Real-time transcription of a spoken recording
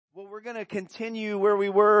We're going to continue where we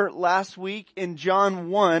were last week in John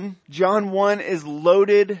 1. John 1 is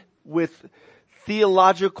loaded with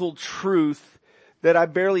theological truth that I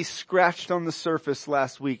barely scratched on the surface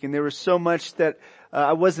last week. And there was so much that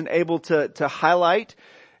I wasn't able to highlight.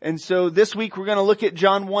 And so this week we're going to look at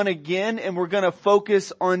John 1 again, and we're going to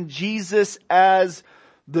focus on Jesus as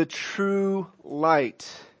the true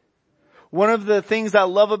light. One of the things I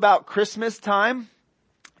love about Christmas time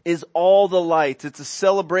is all the lights. It's a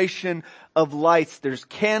celebration of lights. There's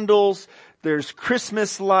candles, there's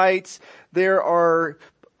Christmas lights, there are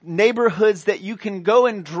neighborhoods that you can go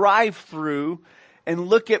and drive through and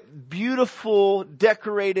look at beautiful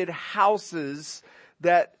decorated houses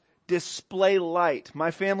that display light. My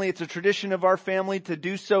family, it's a tradition of our family to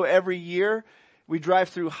do so every year. We drive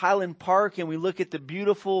through Highland Park and we look at the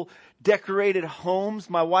beautiful decorated homes.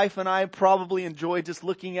 My wife and I probably enjoy just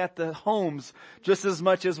looking at the homes just as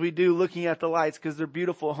much as we do looking at the lights, because they're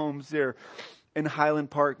beautiful homes there in Highland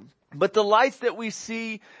Park. But the lights that we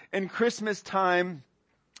see in Christmas time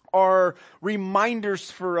are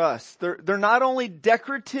reminders for us. They're not only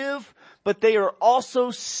decorative, but they are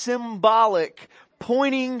also symbolic,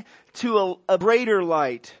 pointing to a greater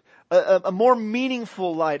light, a more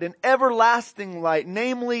meaningful light, an everlasting light,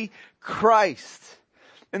 namely Christ.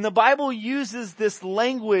 And the Bible uses this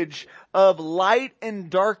language of light and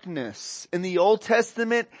darkness in the Old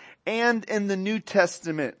Testament and in the New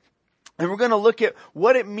Testament. And we're going to look at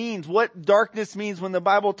what it means, what darkness means when the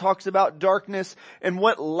Bible talks about darkness, and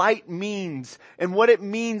what light means, and what it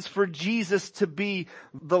means for Jesus to be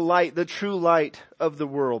the light, the true light of the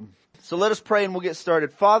world. So let us pray and we'll get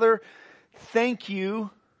started. Father, thank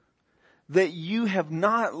you that you have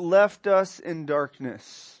not left us in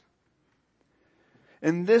darkness.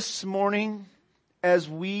 And this morning, as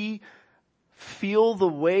we feel the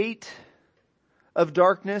weight of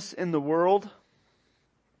darkness in the world,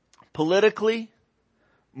 politically,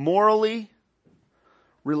 morally,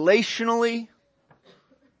 relationally,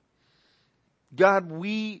 God,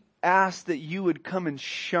 we ask that you would come and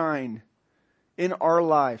shine in our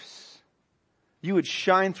lives. You would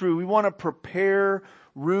shine through. We want to prepare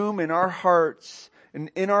room in our hearts and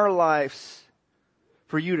in our lives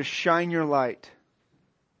for you to shine your light.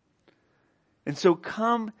 And so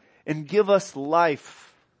come and give us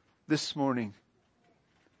life this morning.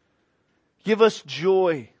 Give us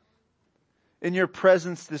joy in your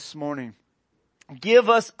presence this morning. Give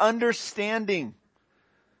us understanding.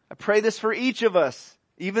 I pray this for each of us,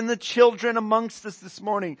 even the children amongst us this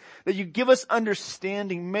morning, that you give us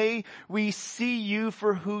understanding. May we see you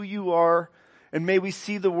for who you are, and may we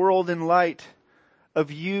see the world in light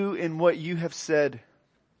of you and what you have said.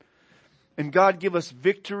 And God, give us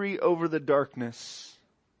victory over the darkness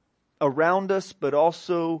around us, but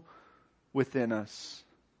also within us.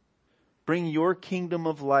 Bring your kingdom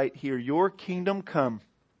of light here. Your kingdom come,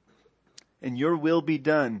 and your will be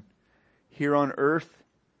done here on earth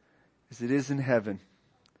as it is in heaven.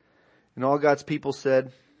 And all God's people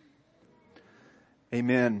said,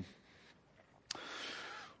 amen.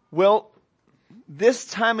 Well, this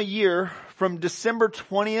time of year, from December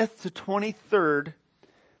 20th to 23rd,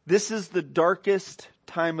 this is the darkest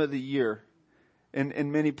time of the year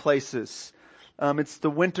in many places. It's the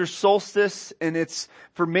winter solstice, and it's,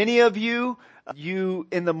 for many of you,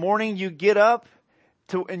 in the morning you get up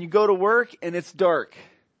and you go to work and it's dark.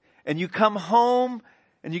 And you come home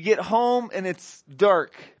and you get home and it's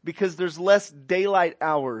dark because there's less daylight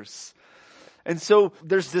hours. And so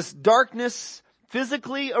there's this darkness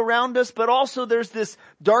physically around us, but also there's this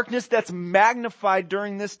darkness that's magnified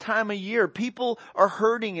during this time of year. People are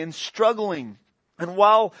hurting and struggling. And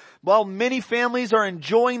while many families are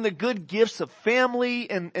enjoying the good gifts of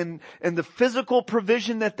family and the physical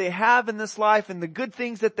provision that they have in this life and the good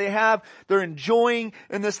things that they have, they're enjoying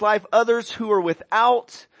in this life. Others who are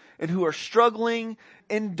without and who are struggling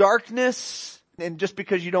in darkness. And just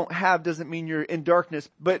because you don't have doesn't mean you're in darkness.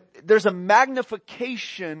 But there's a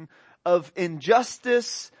magnification of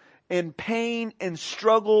injustice and pain and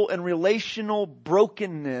struggle and relational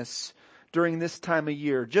brokenness during this time of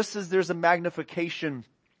year, just as there's a magnification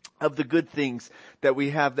of the good things that we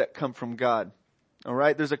have that come from God. All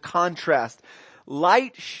right, there's a contrast.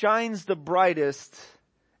 Light shines the brightest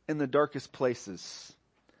in the darkest places.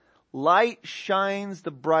 Light shines the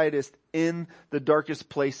brightest in the darkest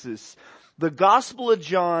places. The Gospel of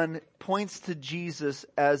John points to Jesus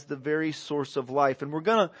as the very source of life. And we're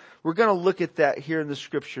gonna look at that here in the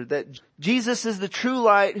scripture, that Jesus is the true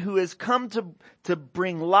light who has come to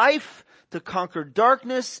bring life, to conquer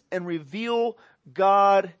darkness, and reveal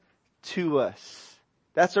God to us.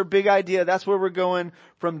 That's our big idea. That's where we're going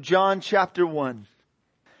from John chapter 1.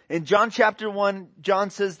 In John chapter 1, John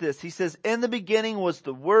says this. He says, in the beginning was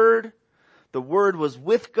the Word was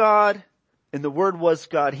with God, and the Word was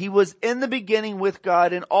God. He was in the beginning with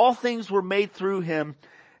God, and all things were made through Him,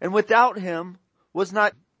 and without Him was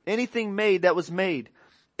not anything made that was made.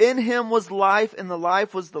 In Him was life, and the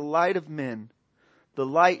life was the light of men. The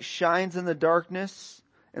light shines in the darkness,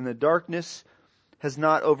 and the darkness has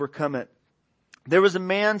not overcome it. There was a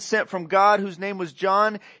man sent from God whose name was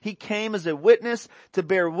John. He came as a witness to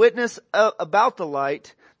bear witness about the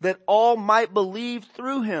light, that all might believe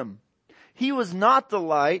through him. He was not the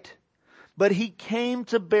light, but he came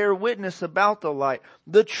to bear witness about the light.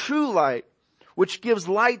 The true light, which gives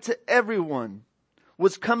light to everyone,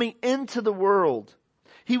 was coming into the world.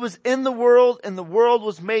 He was in the world, and the world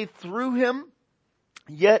was made through him,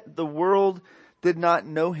 yet the world did not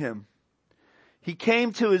know him. He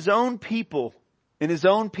came to his own people, and his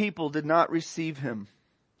own people did not receive him.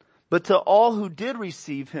 But to all who did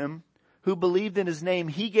receive him, who believed in his name,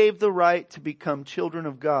 he gave the right to become children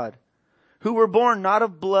of God, who were born not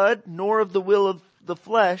of blood, nor of the will of the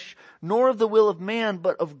flesh, nor of the will of man,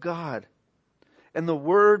 but of God. And the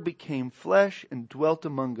Word became flesh and dwelt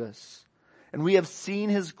among us. And we have seen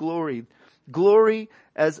his glory, glory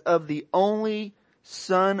as of the only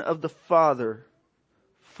Son of the Father,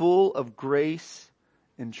 full of grace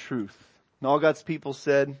and truth. And all God's people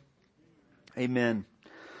said, amen.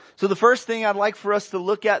 So the first thing I'd like for us to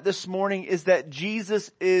look at this morning is that Jesus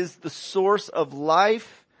is the source of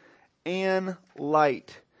life and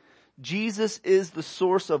light. Jesus is the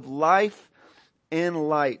source of life and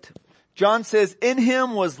light. John says, in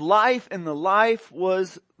him was life, and the life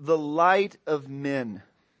was the light of men.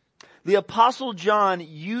 The Apostle John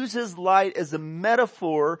uses light as a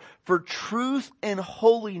metaphor for truth and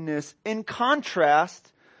holiness in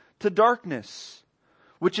contrast to darkness,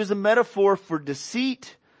 which is a metaphor for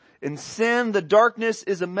deceit and sin. The darkness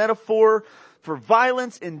is a metaphor for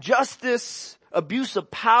violence, injustice, abuse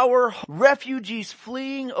of power, refugees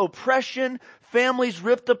fleeing, oppression, families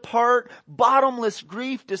ripped apart, bottomless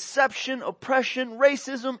grief, deception, oppression,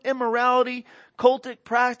 racism, immorality, cultic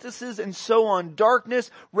practices, and so on.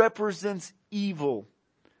 Darkness represents evil,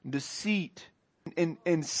 deceit,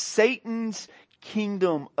 and Satan's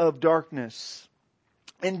kingdom of darkness.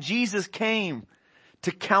 And Jesus came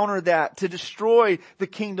to counter that, to destroy the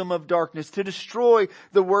kingdom of darkness, to destroy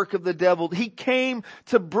the work of the devil. He came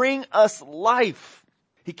to bring us life.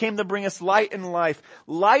 He came to bring us light and life.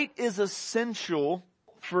 Light is essential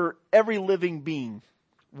for every living being.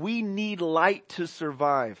 We need light to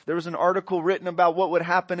survive. There was an article written about what would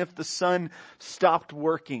happen if the sun stopped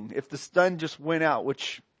working, if the sun just went out,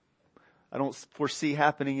 which I don't foresee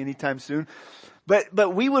happening anytime soon.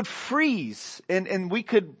 But we would freeze and we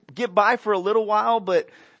could get by for a little while, but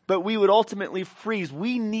we would ultimately freeze.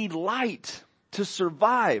 We need light to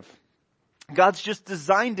survive. God's just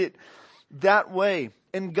designed it that way.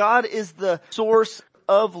 And God is the source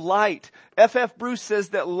of light. F.F. Bruce says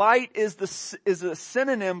that light is a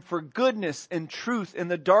synonym for goodness and truth,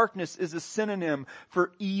 and the darkness is a synonym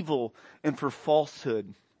for evil and for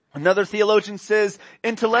falsehood. Another theologian says,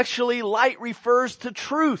 intellectually, light refers to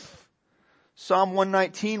truth. Psalm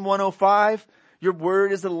 119, 105, your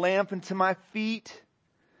word is a lamp unto my feet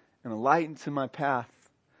and a light unto my path.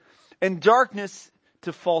 And darkness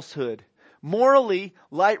to falsehood. Morally,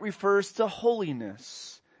 light refers to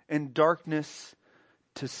holiness, and darkness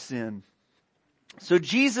to sin. So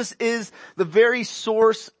Jesus is the very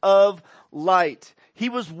source of light. He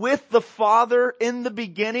was with the Father in the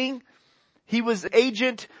beginning. He was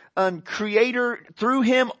agent and creator. Through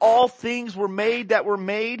him, all things were made that were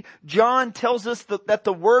made. John tells us that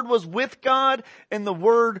the Word was with God and the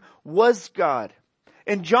Word was God.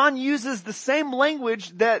 And John uses the same language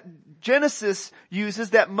that Genesis uses,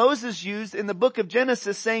 that Moses used in the book of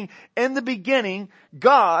Genesis, saying, in the beginning,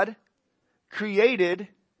 God created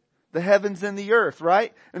the heavens and the earth,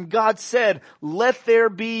 right? And God said, let there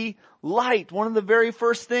be light. One of the very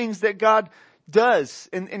first things that God does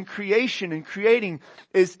in creation and creating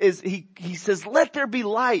is he says, let there be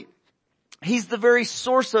light. He's the very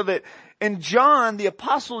source of it. And John, the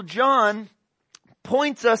Apostle John,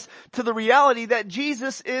 points us to the reality that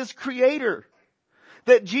Jesus is creator.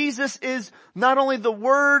 That Jesus is not only the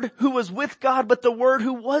Word who was with God, but the Word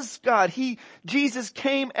who was God. Jesus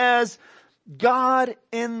came as God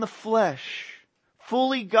in the flesh.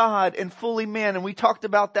 Fully God and fully man. And we talked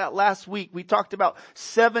about that last week. We talked about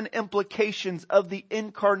 7 implications of the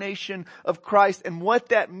incarnation of Christ and what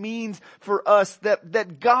that means for us.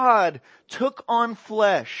 That God took on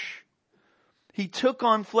flesh. He took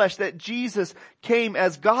on flesh, that Jesus came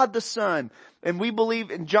as God the Son. And we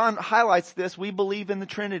believe, and John highlights this, we believe in the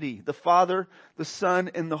Trinity, the Father, the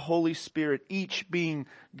Son, and the Holy Spirit, each being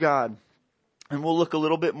God. And we'll look a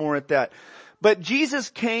little bit more at that. But Jesus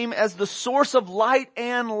came as the source of light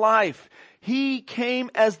and life. He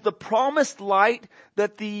came as the promised light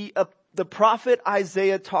that the prophet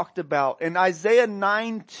Isaiah talked about in Isaiah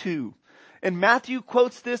 9:2. And Matthew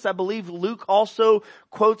quotes this. I believe Luke also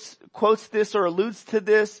quotes this or alludes to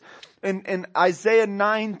this. In Isaiah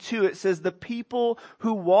 9:2, it says, the people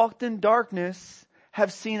who walked in darkness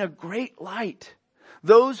have seen a great light.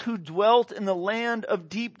 Those who dwelt in the land of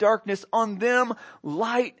deep darkness, on them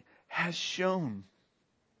light has shone.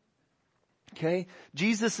 Okay?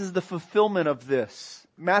 Jesus is the fulfillment of this.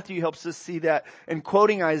 Matthew helps us see that in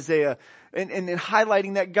quoting Isaiah and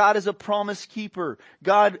highlighting that God is a promise keeper.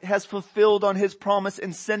 God has fulfilled on His promise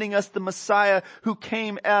in sending us the Messiah who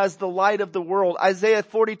came as the light of the world. Isaiah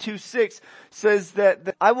 42:6 says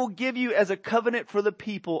that I will give you as a covenant for the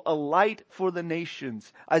people, a light for the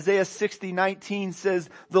nations. Isaiah 60:19 says,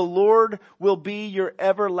 the Lord will be your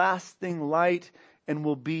everlasting light and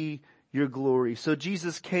will be your glory. So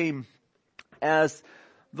Jesus came as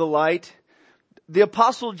the light. The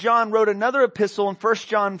Apostle John wrote another epistle in 1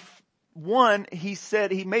 John 1. He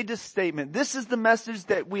made this statement. This is the message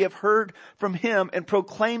that we have heard from Him and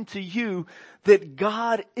proclaimed to you, that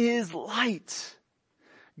God is light.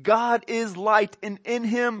 God is light, and in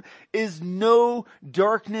Him is no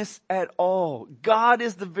darkness at all. God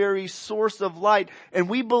is the very source of light. And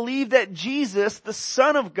we believe that Jesus, the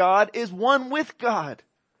Son of God, is one with God.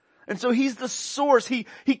 And so He's the source. He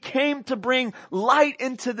came to bring light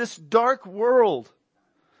into this dark world.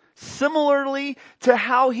 Similarly to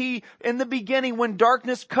how He, in the beginning, when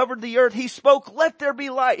darkness covered the earth, He spoke, let there be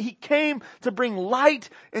light. He came to bring light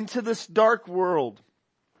into this dark world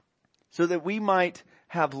so that we might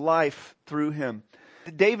have life through Him.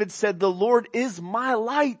 David said, the Lord is my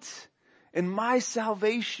light and my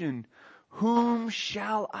salvation. Whom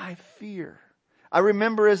shall I fear? I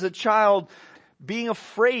remember as a child being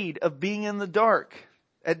afraid of being in the dark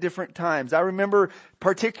at different times. I remember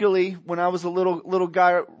particularly when I was a little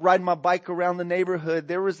guy riding my bike around the neighborhood,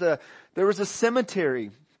 there was a cemetery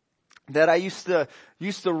that I used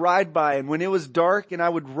to ride by, and when it was dark and I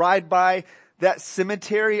would ride by that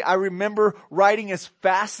cemetery, I remember riding as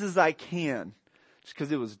fast as I can. Just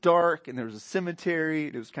because it was dark and there was a cemetery,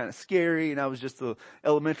 and it was kind of scary, and I was just an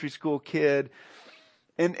elementary school kid.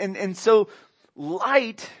 And so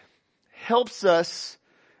light helps us,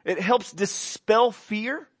 it helps dispel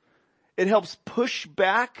fear. It helps push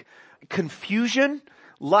back confusion.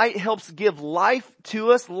 Light helps give life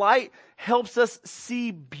to us. Light helps us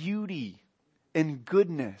see beauty and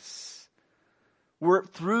goodness.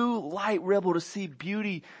 Through light, we're able to see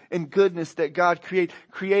beauty and goodness that God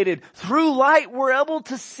created. Through light, we're able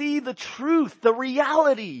to see the truth, the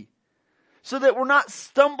reality, so that we're not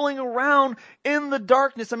stumbling around in the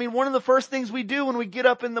darkness. I mean, one of the first things we do when we get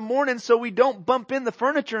up in the morning so we don't bump in the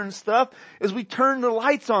furniture and stuff is we turn the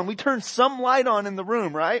lights on. We turn some light on in the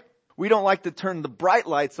room, right? We don't like to turn the bright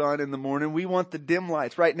lights on in the morning. We want the dim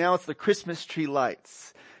lights. Right now it's the Christmas tree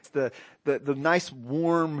lights. It's the nice,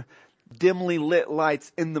 warm, dimly lit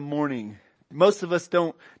lights in the morning. Most of us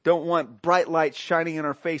don't want bright lights shining in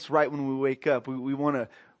our face right when we wake up. We want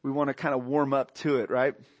to kind of warm up to it,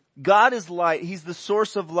 right? God is light. He's the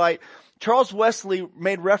source of light. Charles Wesley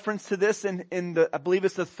made reference to this in I believe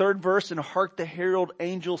it's the 3rd verse in Hark the Herald,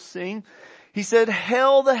 Angels Sing. He said,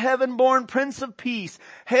 hail the heaven-born Prince of Peace.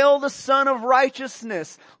 Hail the Son of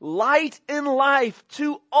Righteousness. Light and life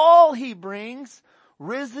to all He brings,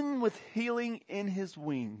 risen with healing in His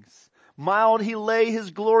wings. Mild He lay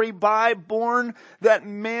His glory by, born that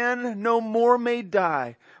man no more may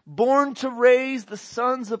die. Born to raise the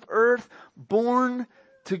sons of earth, born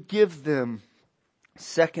to give them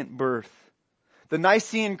second birth. The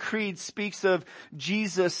Nicene Creed speaks of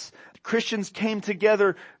Jesus. Christians came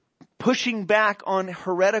together pushing back on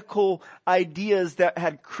heretical ideas that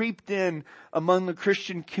had creeped in among the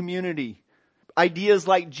Christian community. Ideas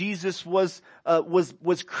like Jesus was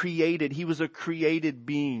created. He was a created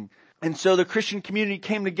being. And so the Christian community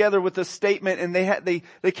came together with a statement, and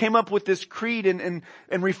they came up with this creed, and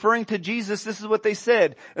referring to Jesus, this is what they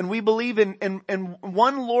said. And we believe in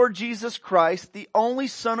one Lord Jesus Christ, the only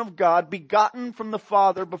Son of God, begotten from the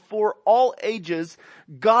Father before all ages,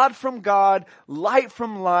 God from God, light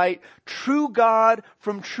from light, true God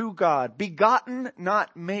from true God, begotten,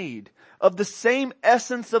 not made. Of the same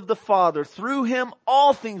essence of the Father, through Him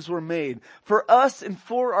all things were made. For us and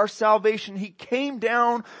for our salvation, He came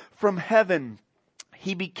down from heaven.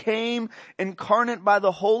 He became incarnate by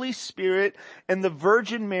the Holy Spirit and the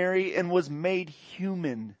Virgin Mary and was made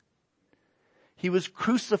human. He was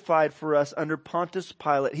crucified for us under Pontius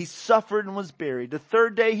Pilate. He suffered and was buried. The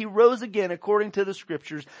third day he rose again according to the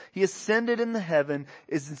scriptures. He ascended into heaven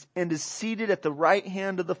and is seated at the right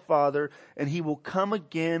hand of the Father, and he will come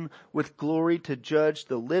again with glory to judge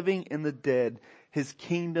the living and the dead. His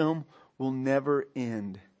kingdom will never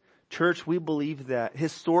end. Church, we believe that.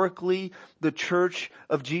 Historically, the Church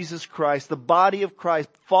of Jesus Christ, the body of Christ,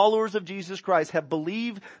 followers of Jesus Christ have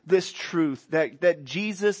believed this truth that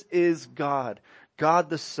Jesus is God. God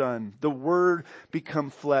the Son, the Word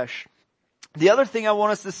become flesh. The other thing I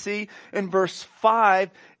want us to see in verse 5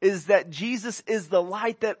 is that Jesus is the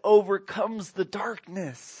light that overcomes the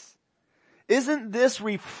darkness. Isn't this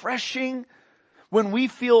refreshing? When we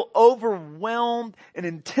feel overwhelmed and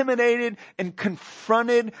intimidated and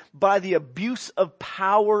confronted by the abuse of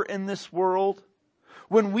power in this world,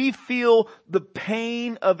 when we feel the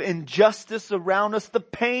pain of injustice around us, the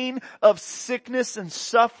pain of sickness and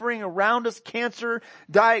suffering around us, cancer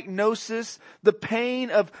diagnosis, the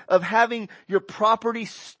pain of having your property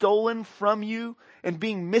stolen from you and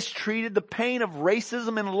being mistreated, the pain of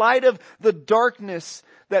racism, in light of the darkness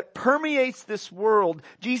that permeates this world,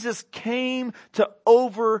 Jesus came to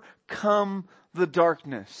overcome the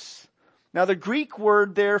darkness. Now the Greek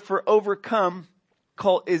word there for overcome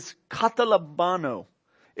is katalambano.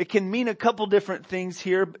 It can mean a couple different things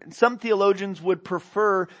here. Some theologians would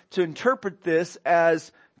prefer to interpret this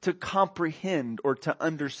as to comprehend or to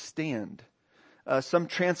understand. Some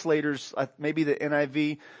translators, maybe the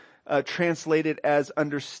NIV, translate it as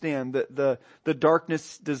understand. The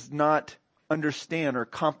darkness does not understand or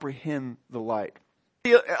comprehend the light.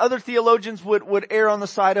 Other theologians would err on the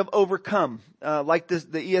side of overcome. Like the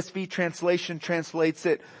ESV translation translates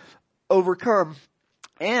it overcome.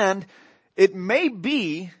 And it may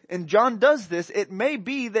be, and John does this, it may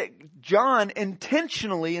be that John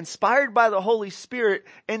intentionally, inspired by the Holy Spirit,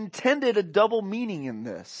 intended a double meaning in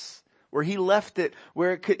this, where he left it,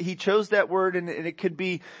 where he chose that word, and it could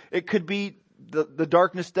be the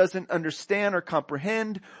darkness doesn't understand or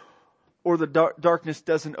comprehend, or the darkness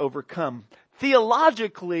doesn't overcome.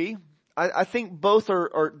 Theologically, I think both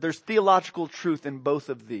there's theological truth in both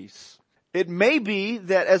of these. It may be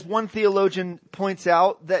that, as one theologian points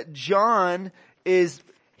out, that John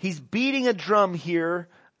he's beating a drum here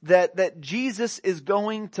that Jesus is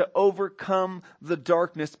going to overcome the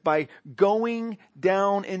darkness by going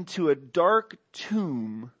down into a dark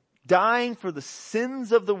tomb, dying for the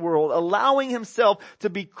sins of the world, allowing himself to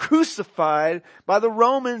be crucified by the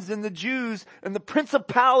Romans and the Jews and the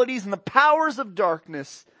principalities and the powers of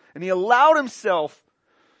darkness. And he allowed himself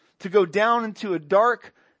to go down into a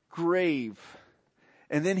dark grave.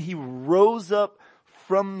 And then he rose up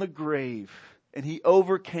from the grave and he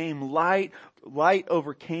overcame light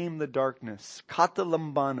overcame the darkness. Kata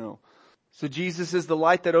lambano. So Jesus is the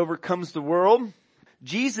light that overcomes the world.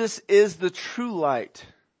 Jesus is the true light.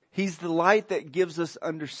 He's the light that gives us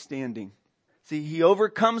understanding. See, he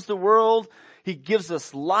overcomes the world. He gives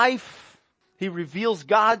us life. He reveals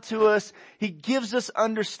God to us. He gives us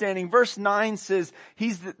understanding. Verse 9 says,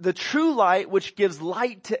 he's the true light which gives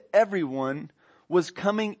light to everyone was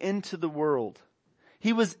coming into the world.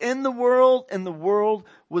 He was in the world and the world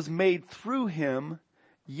was made through him,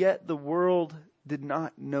 yet the world did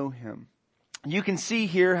not know him. You can see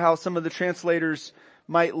here how some of the translators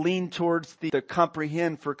might lean towards the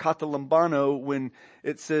comprehend for katalambano when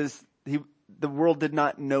it says the world did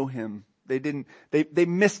not know him. They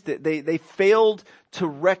missed it. They failed to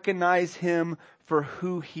recognize him for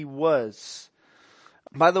who he was.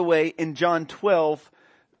 By the way, in John 12,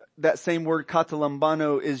 that same word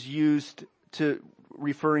katalambano is used to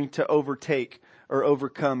referring to overtake or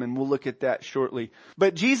overcome, and we'll look at that shortly.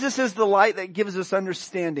 But Jesus is the light that gives us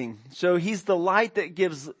understanding. So he's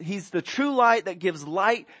the true light that gives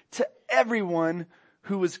light to everyone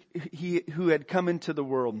who had come into the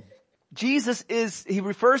world. Jesus he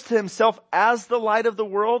refers to himself as the light of the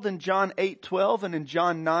world in John 8:12 and in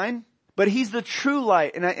John 9. But he's the true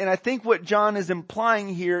light. And I think what John is implying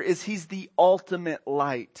here is he's the ultimate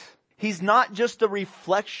light. He's not just a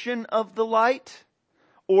reflection of the light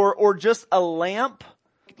or just a lamp.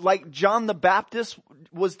 Like John the Baptist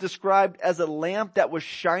was described as a lamp that was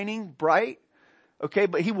shining bright. Okay,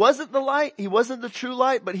 but he wasn't the light. He wasn't the true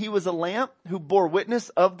light, but he was a lamp who bore witness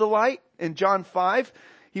of the light. In John 5,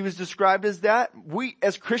 he was described as that. We,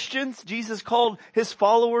 as Christians, Jesus called his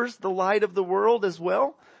followers the light of the world as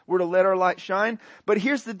well. We're to let our light shine. But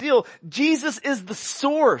here's the deal. Jesus is the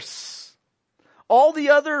source. All the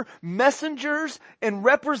other messengers and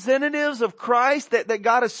representatives of Christ that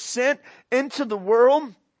God has sent into the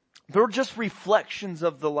world, they're just reflections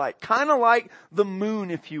of the light. Kind of like the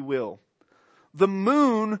moon, if you will. The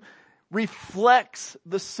moon reflects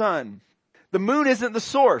the sun. The moon isn't the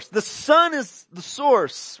source. The sun is the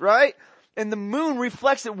source, right? And the moon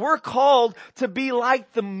reflects it. We're called to be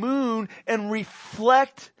like the moon and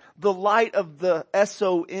reflect the light of the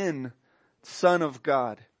S-O-N, Son of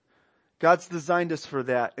God. God's designed us for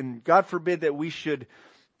that. And God forbid that we should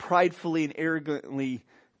pridefully and arrogantly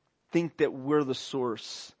think that we're the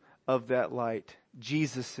source of that light.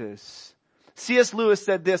 Jesus is. C.S. Lewis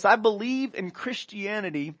said this, I believe in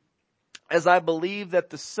Christianity as I believe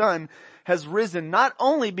that the sun has risen, not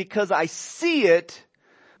only because I see it,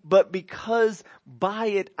 but because by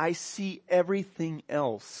it I see everything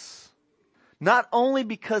else. Not only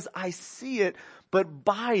because I see it, but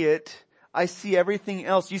by it I see everything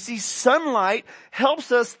else. You see, sunlight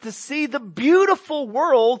helps us to see the beautiful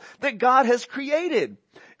world that God has created.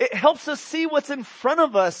 It helps us see what's in front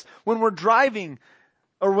of us when we're driving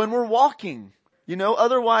or when we're walking. You know,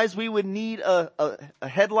 otherwise we would need a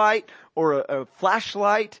headlight or a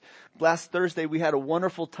flashlight. Last Thursday we had a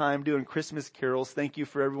wonderful time doing Christmas carols. Thank you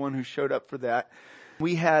for everyone who showed up for that.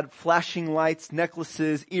 We had flashing lights,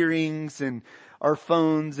 necklaces, earrings, and our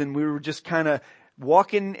phones, and we were just kind of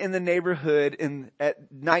walking in the neighborhood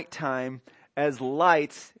at nighttime as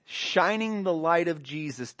lights, shining the light of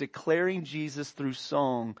Jesus, declaring Jesus through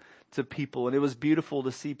song to people. And it was beautiful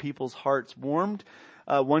to see people's hearts warmed.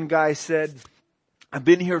 One guy said, I've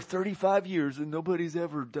been here 35 years and nobody's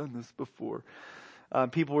ever done this before.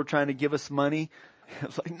 People were trying to give us money. I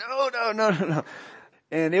was like, no.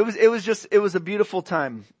 And it was a beautiful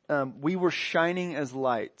time. We were shining as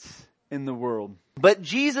lights in the world. But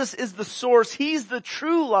Jesus is the source. He's the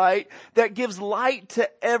true light that gives light to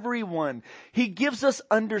everyone. He gives us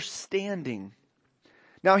understanding.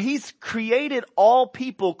 Now He's created all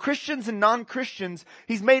people, Christians and non-Christians.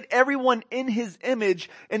 He's made everyone in His image,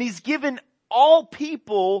 and He's given all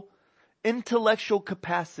people intellectual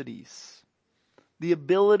capacities. The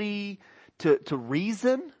ability to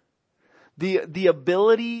reason, the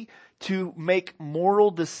ability to make moral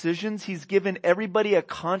decisions. He's given everybody a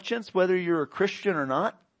conscience, whether you're a Christian or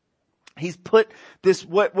not. He's put this,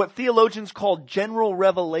 what theologians call general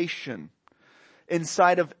revelation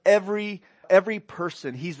inside of every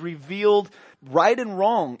person. He's revealed right and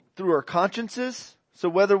wrong through our consciences. So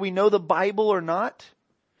whether we know the Bible or not,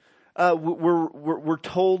 we're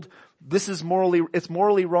told it's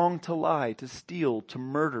morally wrong to lie, to steal, to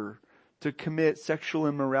murder, to commit sexual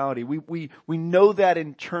immorality. We know that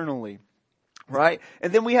internally, right?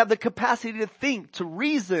 And then we have the capacity to think, to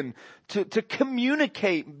reason, to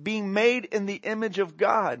communicate, being made in the image of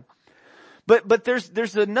God. But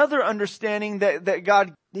there's another understanding that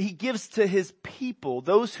God, He gives to His people,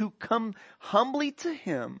 those who come humbly to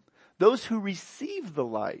Him, those who receive the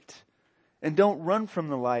light and don't run from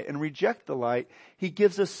the light and reject the light. He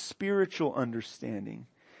gives us spiritual understanding.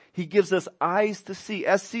 He gives us eyes to see.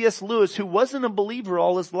 As C.S. Lewis, who wasn't a believer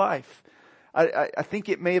all his life, I think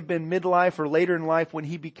it may have been midlife or later in life when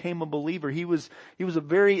he became a believer. He was a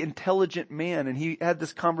very intelligent man, and he had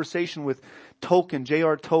this conversation with Tolkien,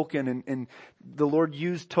 J.R. Tolkien, and the Lord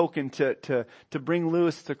used Tolkien to bring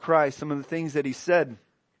Lewis to Christ, some of the things that he said.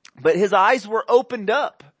 But his eyes were opened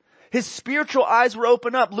up. His spiritual eyes were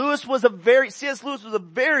opened up. C.S. Lewis was a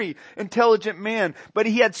very intelligent man, but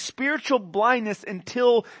he had spiritual blindness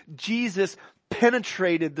until Jesus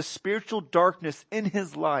penetrated the spiritual darkness in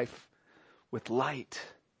his life with light.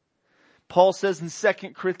 Paul says in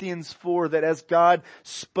 2 Corinthians 4 that as God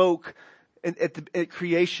spoke at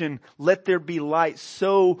creation, let there be light,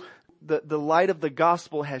 so the light of the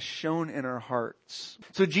gospel has shone in our hearts.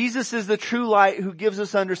 So Jesus is the true light who gives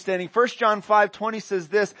us understanding. 1 John 5:20 says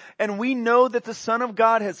this, and we know that the Son of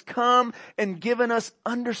God has come and given us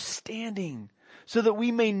understanding so that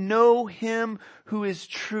we may know Him who is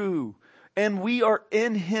true. And we are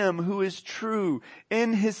in Him who is true,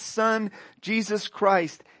 in His Son, Jesus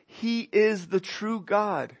Christ. He is the true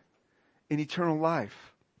God in eternal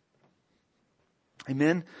life.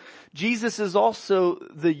 Amen. Jesus is also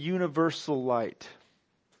the universal light.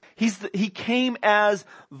 He came as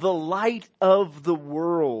the light of the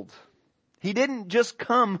world. He didn't just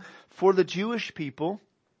come for the Jewish people.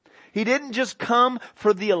 He didn't just come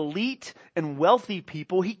for the elite and wealthy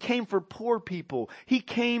people. He came for poor people. He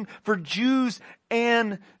came for Jews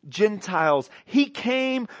and Gentiles. He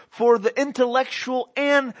came for the intellectual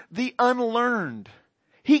and the unlearned.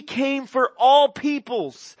 He came for all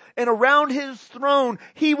peoples, and around his throne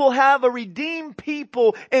he will have a redeemed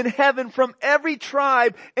people in heaven from every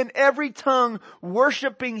tribe and every tongue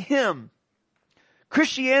worshiping him.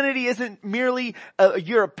 Christianity isn't merely a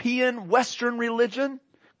European Western religion.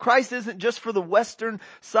 Christ isn't just for the Western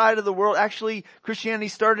side of the world. Actually, Christianity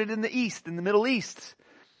started in the East, in the Middle East.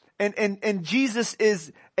 And Jesus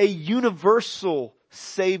is a universal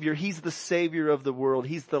Savior. He's the Savior of the world.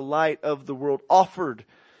 He's the light of the world, offered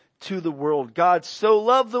to the world. God so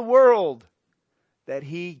loved the world that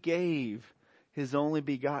he gave his only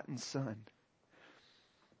begotten Son,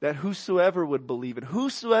 that whosoever would believe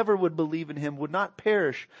in him would not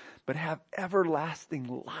perish, but have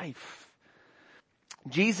everlasting life.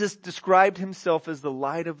 Jesus described himself as the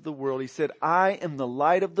light of the world. He said, I am the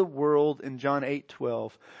light of the world in John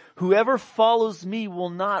 8:12. Whoever follows me will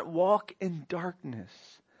not walk in darkness,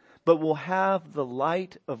 but will have the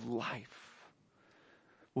light of life.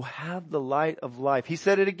 Will have the light of life. He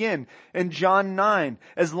said it again in John 9.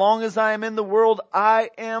 As long as I am in the world, I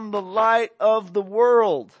am the light of the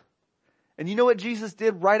world. And you know what Jesus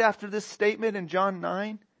did right after this statement in John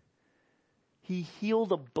 9? He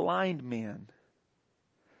healed a blind man.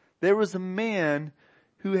 There was a man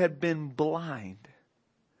who had been blind,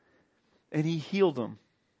 and he healed him.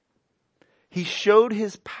 He showed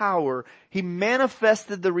his power. He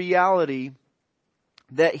manifested the reality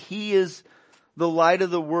that he is the light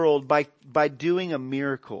of the world by doing a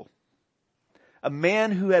miracle. A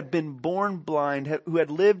man who had been born blind, who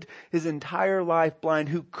had lived his entire life blind,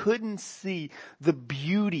 who couldn't see the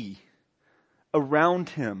beauty around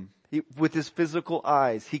him with his physical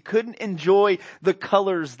eyes. He couldn't enjoy the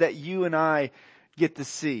colors that you and I get to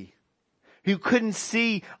see. He couldn't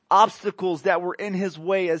see obstacles that were in his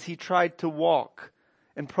way as he tried to walk,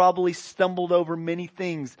 and probably stumbled over many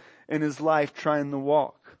things in his life trying to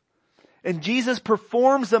walk. And Jesus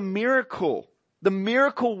performs a miracle, the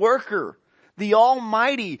miracle worker, the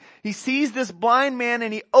Almighty. He sees this blind man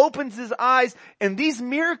and he opens his eyes, and these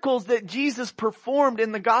miracles that Jesus performed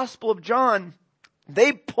in the Gospel of John,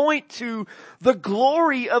 they point to the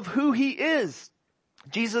glory of who he is.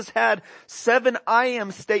 Jesus had 7 I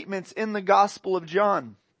am statements in the Gospel of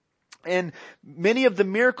John. And many of the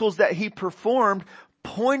miracles that he performed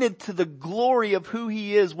pointed to the glory of who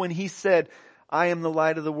he is when he said, I am the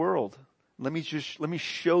light of the world. Let me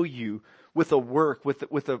show you with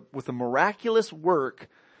a miraculous work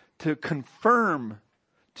to confirm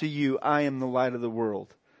to you, I am the light of the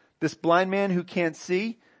world. This blind man who can't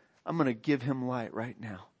see, I'm going to give him light right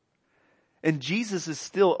now. And Jesus is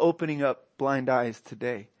still opening up blind eyes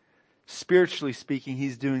today. Spiritually speaking,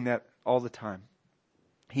 he's doing that all the time.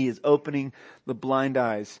 He is opening the blind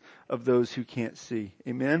eyes of those who can't see.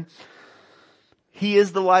 Amen. He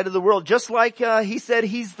is the light of the world. Just like he said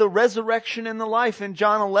he's the resurrection and the life in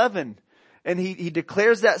John 11. And he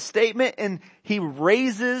declares that statement, and he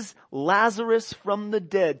raises Lazarus from the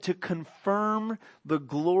dead to confirm the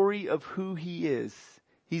glory of who he is.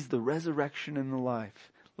 He's the resurrection and the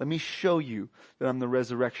life. Let me show you that I'm the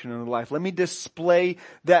resurrection and the life. Let me display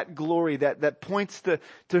that glory that points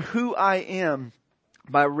to who I am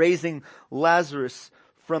by raising Lazarus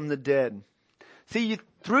from the dead. See,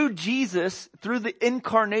 through Jesus, through the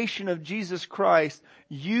incarnation of Jesus Christ,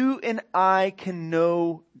 you and I can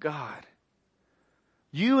know God.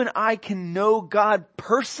 You and I can know God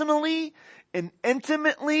personally and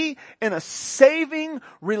intimately in a saving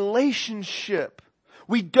relationship.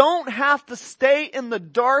 We don't have to stay in the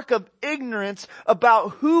dark of ignorance about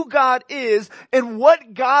who God is and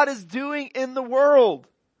what God is doing in the world.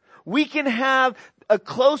 We can have a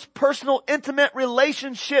close, personal, intimate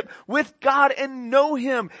relationship with God and know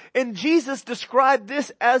Him. And Jesus described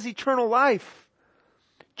this as eternal life.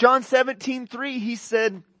 John 17:3, He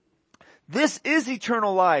said, "This is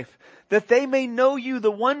eternal life, that they may know you,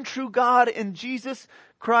 the one true God, and Jesus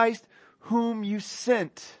Christ, whom you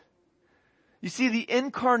sent." You see, the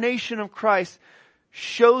incarnation of Christ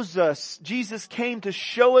shows us, Jesus came to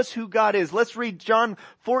show us who God is. Let's read John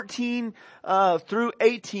 14 through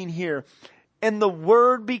 18 here. "And the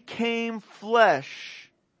Word became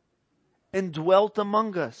flesh and dwelt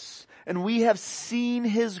among us, and we have seen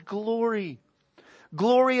His glory.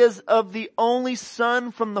 Glory as of the only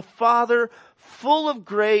Son from the Father, full of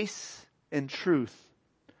grace and truth.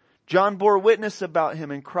 John bore witness about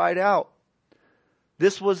Him and cried out,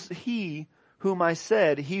 'This was He whom I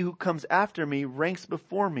said, he who comes after me ranks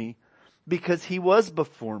before me, because he was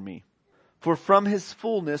before me. For from His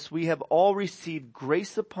fullness we have all received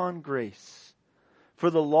grace upon grace.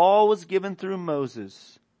 For the law was given through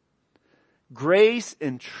Moses. Grace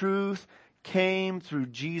and truth came through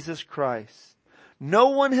Jesus Christ. No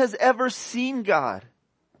one has ever seen God.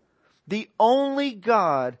 The only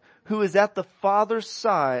God who is at the Father's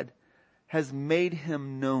side has made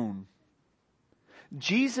him known.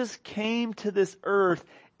 Jesus came to this earth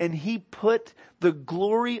and he put the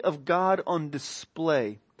glory of God on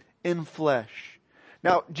display in flesh.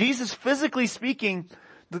 Now, Jesus, physically speaking,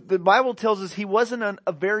 the Bible tells us he wasn't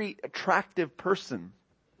a very attractive person.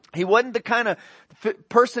 He wasn't the kind of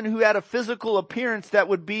person who had a physical appearance that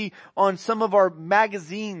would be on some of our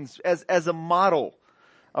magazines as a model.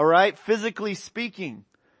 All right, physically speaking.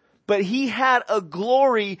 But he had a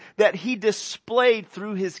glory that he displayed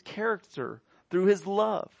through his character, through his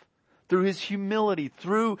love, through his humility,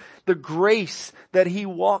 through the grace that he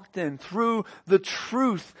walked in, through the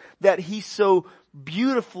truth that he so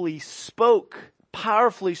beautifully spoke,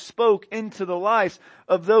 powerfully spoke into the lives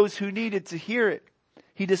of those who needed to hear it.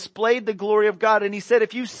 He displayed the glory of God, and he said,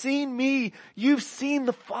 if you've seen me, you've seen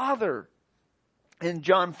the Father. In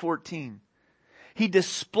John 14, he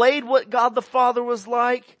displayed what God the Father was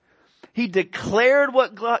like. He declared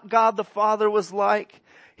what God the Father was like.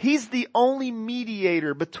 He's the only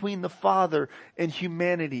mediator between the Father and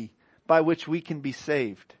humanity by which we can be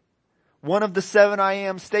saved. One of the 7 I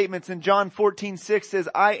am statements in John 14:6 says,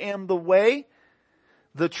 I am the way,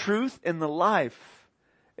 the truth, and the life,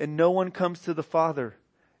 and no one comes to the Father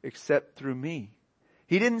except through me.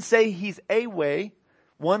 He didn't say he's a way,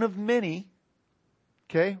 one of many,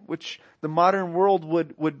 okay, which the modern world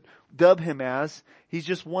would dub him as. He's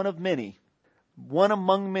just one of many, one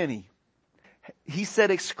among many. He said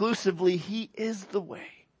exclusively, he is the way.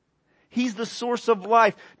 He's the source of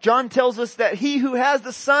life. John tells us that he who has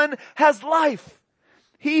the Son has life.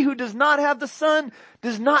 He who does not have the Son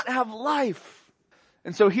does not have life.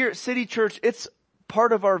 And so here at City Church, it's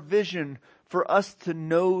part of our vision for us to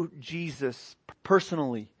know Jesus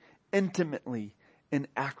personally, intimately, and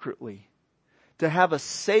accurately. To have a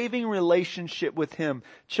saving relationship with him.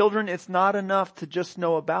 Children, it's not enough to just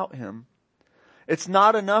know about him. It's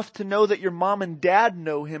not enough to know that your mom and dad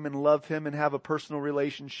know him and love him and have a personal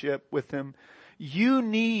relationship with him. You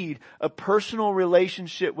need a personal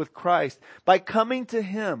relationship with Christ by coming to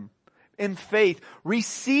him in faith,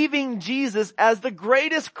 receiving Jesus as the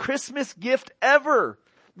greatest Christmas gift ever,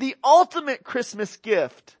 the ultimate Christmas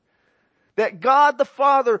gift that God the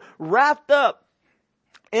Father wrapped up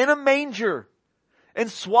in a manger and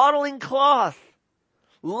swaddling cloth.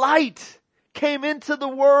 Light came into the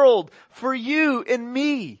world for you and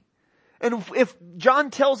me. And if John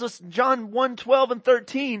tells us, John 1:12 and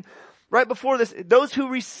 13, right before this, those who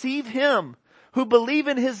receive him, who believe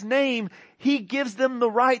in his name, he gives them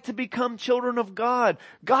the right to become children of God.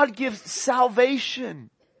 God gives salvation.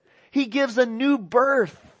 He gives a new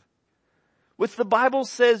birth, which the Bible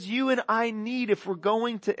says you and I need if we're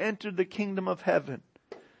going to enter the kingdom of heaven.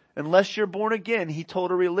 Unless you're born again, he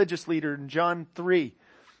told a religious leader in John 3,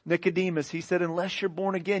 Nicodemus, he said, unless you're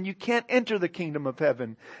born again, you can't enter the kingdom of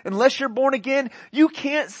heaven. Unless you're born again, you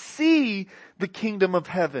can't see the kingdom of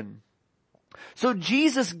heaven. So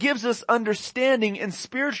Jesus gives us understanding and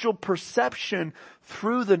spiritual perception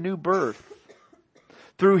through the new birth.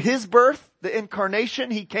 Through his birth, the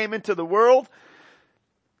incarnation, he came into the world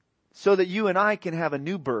so that you and I can have a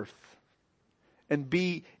new birth and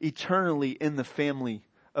be eternally in the family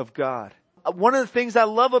of God. One of the things I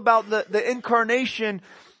love about the incarnation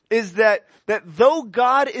is that though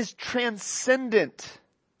God is transcendent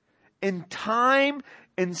in time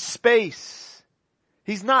and space,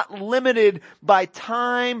 he's not limited by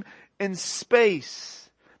time and space.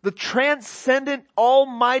 The transcendent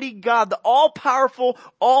almighty God, the all-powerful,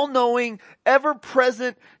 all-knowing,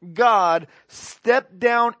 ever-present God stepped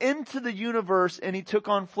down into the universe and he took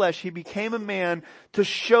on flesh. He became a man to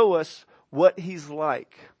show us what he's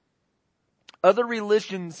like. Other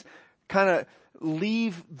religions kind of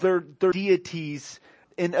leave their deities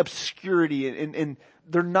in obscurity and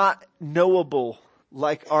they're not knowable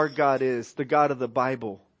like our God is, the God of the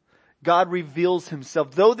Bible. God reveals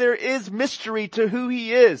himself. Though there is mystery to who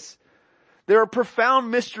he is, there are profound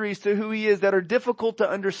mysteries to who he is that are difficult to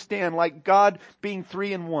understand, like God being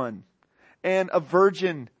 3 in 1 and a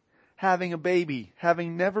virgin having a baby,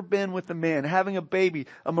 having never been with a man, having a baby,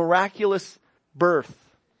 a miraculous birth.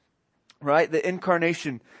 Right? The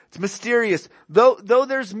incarnation. It's mysterious. Though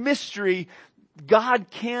there's mystery,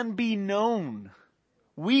 God can be known.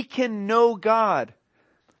 We can know God.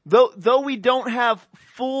 Though we don't have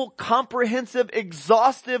full, comprehensive,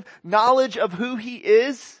 exhaustive knowledge of who he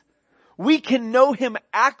is, we can know him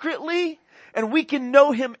accurately and we can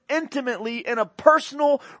know him intimately in a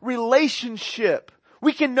personal relationship.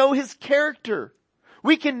 We can know his character.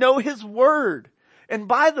 We can know his word. And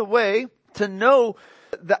by the way, to know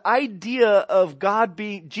the idea of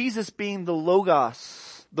Jesus being the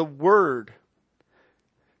Logos, the Word,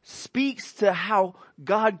 speaks to how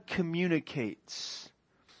God communicates.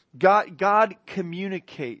 God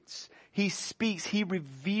communicates. He speaks. He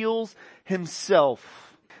reveals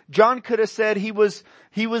himself. John could have said he was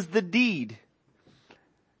the deed.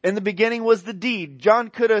 In the beginning was the deed. John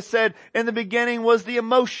could have said in the beginning was the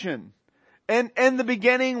emotion. And in the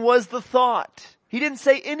beginning was the thought. He didn't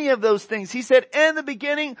say any of those things. He said in the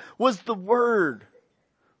beginning was the Word.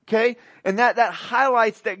 Okay? And that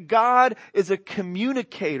highlights that God is a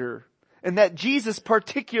communicator. And that Jesus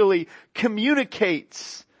particularly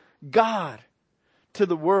communicates God to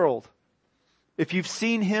the world. If you've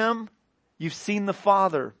seen Him, you've seen the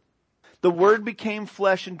Father. The Word became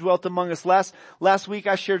flesh and dwelt among us. Last week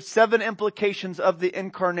I shared 7 implications of the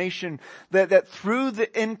incarnation. That through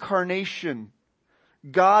the incarnation,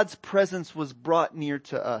 God's presence was brought near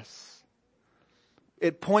to us.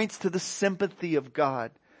 It points to the sympathy of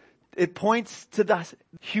God. It points to the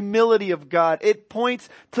humility of God. It points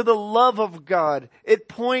to the love of God. It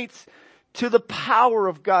points to the power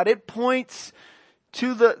of God. It points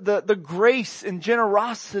to the grace and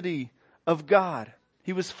generosity of God.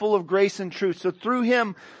 He was full of grace and truth. So through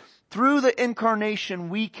Him, through the incarnation,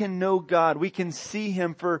 we can know God. We can see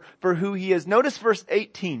Him for who He is. Notice verse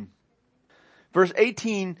 18. Verse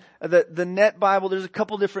 18, the Net Bible, there's a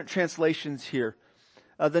couple different translations here.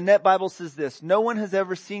 The Net Bible says this: no one has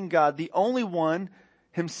ever seen God, the only one,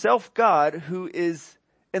 Himself God, who is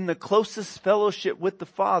in the closest fellowship with the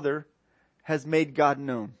Father, has made God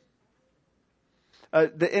known.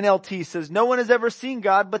 The NLT says, no one has ever seen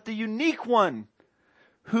God, but the unique one,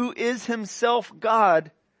 who is Himself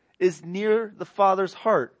God, is near the Father's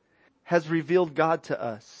heart, has revealed God to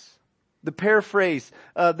us. The paraphrase,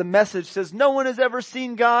 the Message says, no one has ever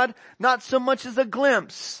seen God, not so much as a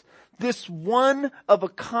glimpse. This one of a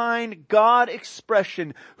kind God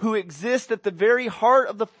expression who exists at the very heart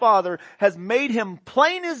of the Father has made Him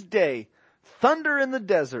plain as day, thunder in the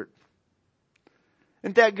desert.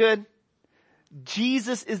 Isn't that good?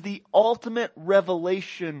 Jesus is the ultimate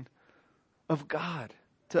revelation of God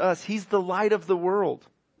to us. He's the light of the world.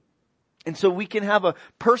 And so we can have a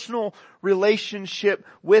personal relationship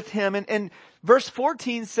with Him. And verse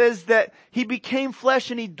 14 says that He became flesh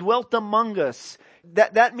and He dwelt among us.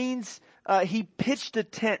 That means He pitched a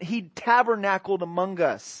tent. He tabernacled among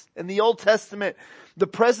us. In the Old Testament, the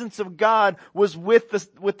presence of God was with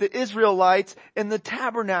the Israelites in the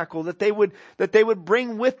tabernacle that they would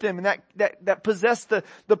bring with them, and that possessed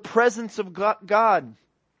the presence of God.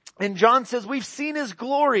 And John says, we've seen His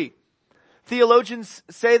glory. Theologians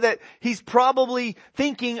say that he's probably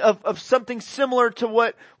thinking of something similar to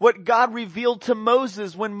what God revealed to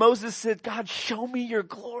Moses when Moses said, God, show me your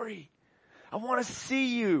glory. I want to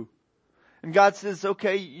see you. And God says,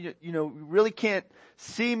 okay, you really can't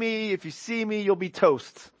see me. If you see me, you'll be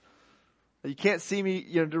toast. You can't see me,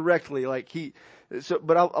 directly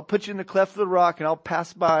but I'll put you in the cleft of the rock and I'll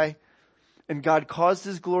pass by. And God caused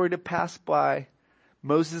His glory to pass by.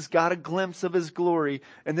 Moses got a glimpse of His glory.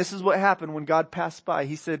 And this is what happened when God passed by.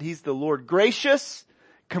 He said He's the Lord, gracious,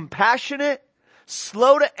 compassionate,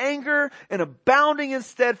 slow to anger, and abounding in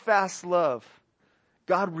steadfast love.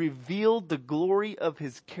 God revealed the glory of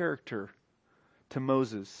His character to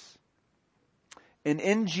Moses. And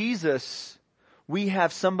in Jesus, we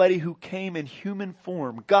have somebody who came in human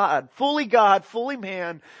form, God, fully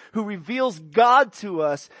man, who reveals God to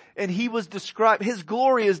us. And His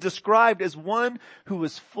glory is described as one who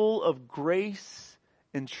was full of grace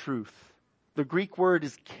and truth. The Greek word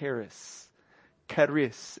is charis,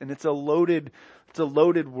 and it's a loaded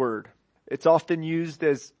word. It's often used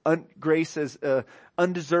as grace as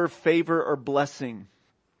undeserved favor or blessing.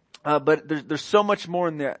 But there's so much more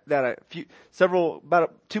in that.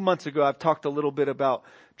 About 2 months ago, I've talked a little bit about,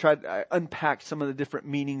 I unpacked some of the different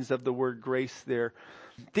meanings of the word grace there.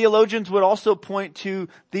 Theologians would also point to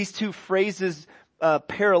these two phrases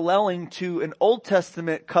paralleling to an Old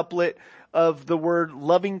Testament couplet of the word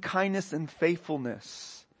loving kindness and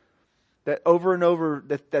faithfulness. That over and over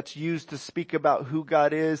that's used to speak about who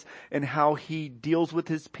God is and how He deals with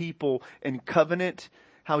His people in covenant,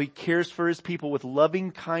 how He cares for His people with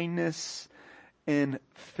loving kindness and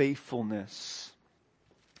faithfulness.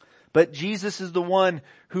 But Jesus is the one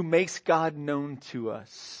who makes God known to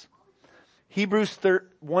us. Hebrews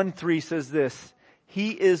 1:3 says this: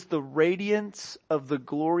 He is the radiance of the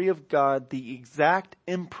glory of God, the exact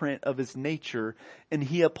imprint of His nature, and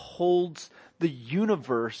He upholds the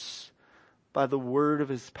universe by the word of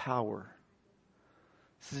His power.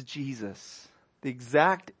 This is Jesus, the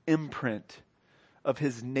exact imprint of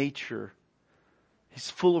His nature.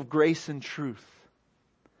 He's full of grace and truth.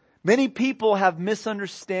 Many people have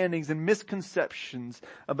misunderstandings and misconceptions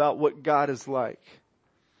about what God is like.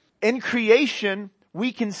 In creation,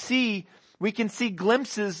 we can see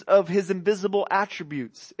glimpses of His invisible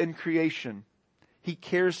attributes in creation. He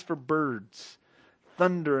cares for birds,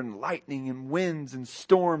 thunder and lightning and winds and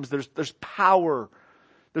storms. There's power.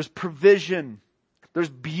 There's provision. There's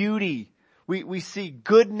beauty. We see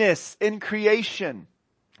goodness in creation.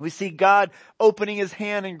 We see God opening His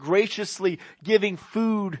hand and graciously giving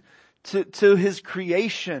food to His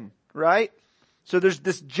creation, right? So there's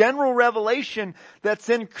this general revelation that's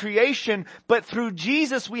in creation, but through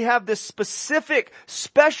Jesus we have this specific,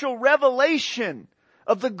 special revelation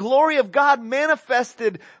of the glory of God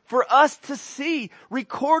manifested for us to see,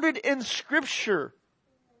 recorded in Scripture.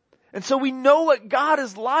 And so we know what God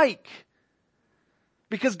is like,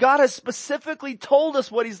 because God has specifically told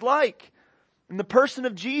us what He's like. In the person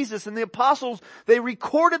of Jesus and the apostles, they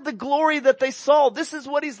recorded the glory that they saw. This is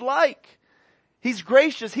what He's like. He's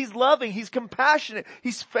gracious, He's loving, He's compassionate,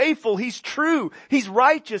 He's faithful, He's true, He's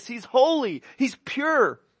righteous, He's holy, He's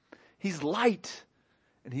pure, He's light,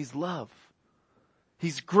 and He's love.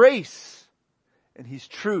 He's grace, and He's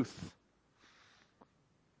truth.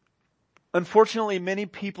 Unfortunately, many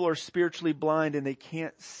people are spiritually blind and they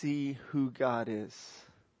can't see who God is.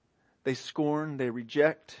 They scorn, they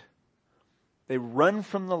reject, they run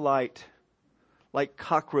from the light like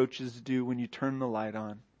cockroaches do when you turn the light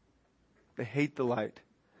on. They hate the light.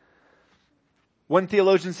 One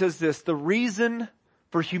theologian says this: the reason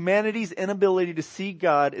for humanity's inability to see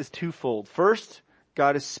God is twofold. First,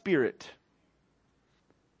 God is spirit.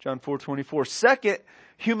 John 4:24. Second,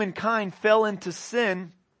 humankind fell into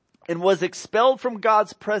sin and was expelled from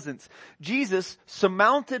God's presence. Jesus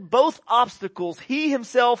surmounted both obstacles. He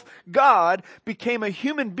Himself, God, became a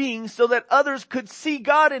human being so that others could see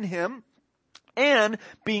God in Him. And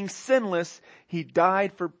being sinless, He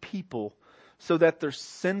died for people so that their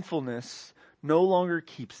sinfulness no longer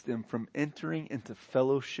keeps them from entering into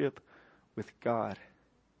fellowship with God.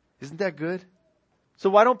 Isn't that good?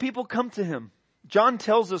 So why don't people come to Him? John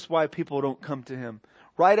tells us why people don't come to Him.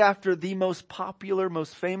 Right after the most popular,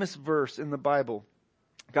 most famous verse in the Bible.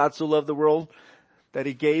 God so loved the world that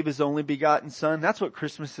He gave His only begotten Son. That's what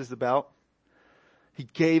Christmas is about. He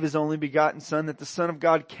gave His only begotten Son, that the Son of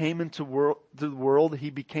God came into the world.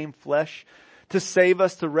 He became flesh to save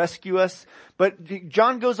us, to rescue us. But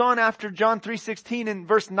John goes on after John 3:16 in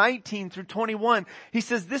verse 19 through 21. He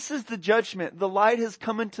says, this is the judgment. The light has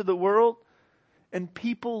come into the world, and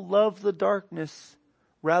people love the darkness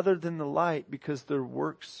rather than the light because their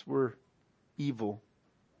works were evil.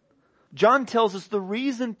 John tells us the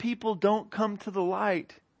reason people don't come to the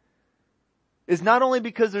light is not only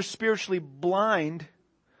because they're spiritually blind,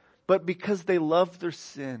 but because they love their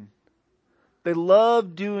sin. They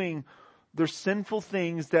love doing their sinful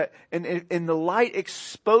things and the light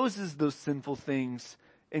exposes those sinful things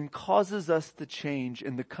and causes us to change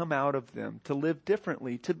and to come out of them, to live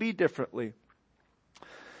differently, to be differently.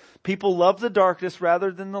 People love the darkness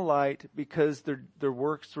rather than the light because their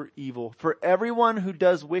works were evil. For everyone who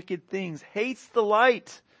does wicked things hates the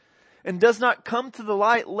light and does not come to the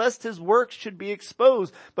light lest his works should be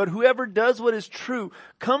exposed. But whoever does what is true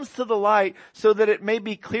comes to the light so that it may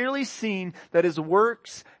be clearly seen that his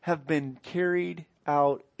works have been carried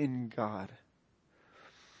out in God.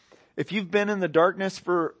 If you've been in the darkness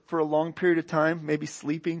for a long period of time, maybe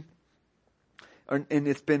sleeping, and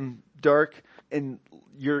it's been dark, and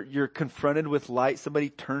you're confronted with light, somebody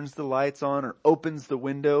turns the lights on or opens the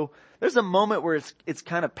window, there's a moment where it's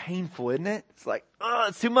kind of painful, isn't it? It's like, oh,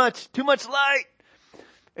 it's too much light.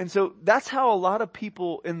 And so that's how a lot of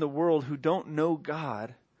people in the world who don't know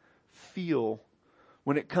God feel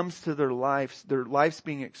when it comes to their lives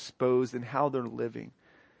being exposed and how they're living.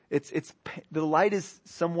 The light is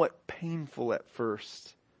somewhat painful at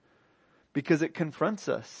first because it confronts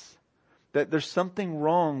us that there's something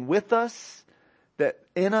wrong with us, that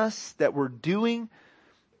in us, that we're doing,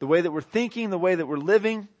 the way that we're thinking, the way that we're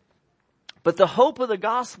living. But the hope of the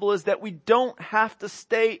gospel is that we don't have to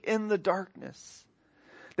stay in the darkness.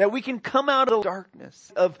 That we can come out of the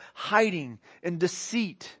darkness of hiding and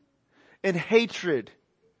deceit and hatred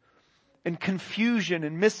and confusion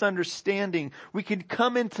and misunderstanding. We can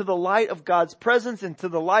come into the light of God's presence, into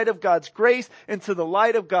the light of God's grace, into the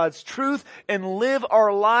light of God's truth, and live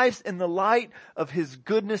our lives in the light of His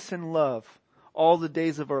goodness and love all the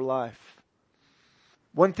days of our life.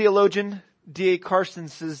 One theologian, D.A. Carson,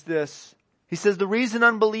 says this. He says, the reason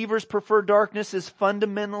unbelievers prefer darkness is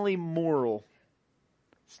fundamentally moral.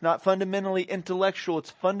 It's not fundamentally intellectual,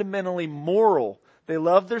 it's fundamentally moral. They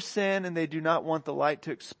love their sin and they do not want the light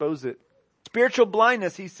to expose it. Spiritual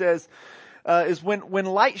blindness, he says, is when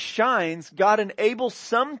light shines, God enables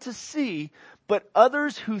some to see, but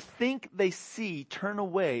others who think they see turn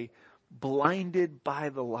away, blinded by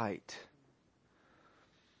the light.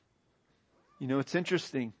 You know, it's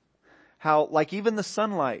interesting how, like even the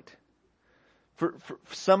sunlight, for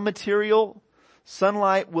some material,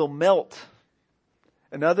 sunlight will melt,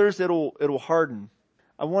 and others it'll harden.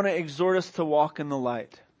 I want to exhort us to walk in the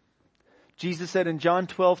light. Jesus said in John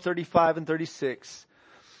 12:35 and 36,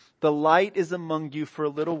 "The light is among you for a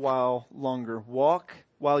little while longer. Walk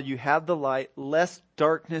while you have the light, lest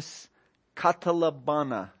darkness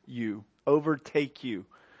katalabana you, overtake you.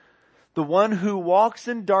 The one who walks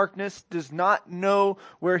in darkness does not know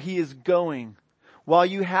where he is going. While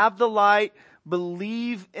you have the light,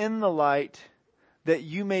 believe in the light, that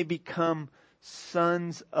you may become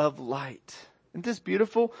sons of light." Isn't this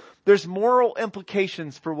beautiful? There's moral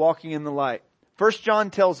implications for walking in the light. 1 John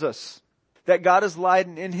tells us that God is light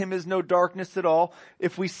and in him is no darkness at all.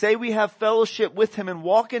 If we say we have fellowship with him and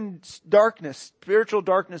walk in darkness, spiritual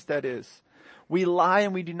darkness that is, we lie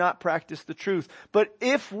and we do not practice the truth. But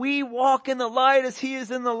if we walk in the light as he is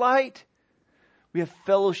in the light, we have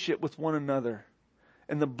fellowship with one another.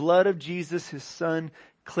 And the blood of Jesus, his son,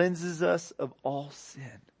 cleanses us of all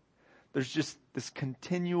sin. There's just this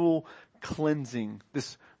continual cleansing,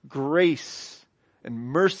 this grace and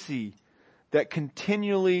mercy that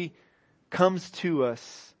continually comes to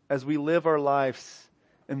us as we live our lives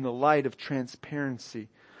in the light of transparency.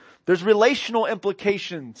 There's relational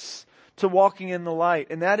implications to walking in the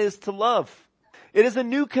light, and that is to love. It is a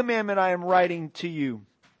new commandment I am writing to you,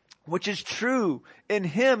 which is true in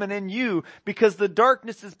him and in you, because the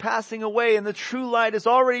darkness is passing away and the true light is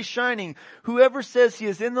already shining. Whoever says he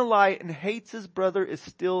is in the light and hates his brother is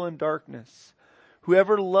still in darkness.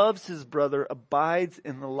 Whoever loves his brother abides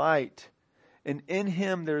in the light, and in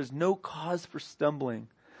him there is no cause for stumbling.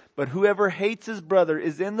 But whoever hates his brother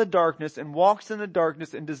is in the darkness and walks in the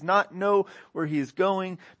darkness and does not know where he is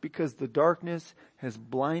going, because the darkness has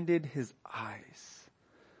blinded his eyes.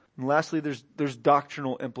 And lastly, there's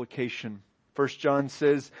doctrinal implication. 1 John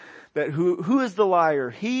says that who is the liar?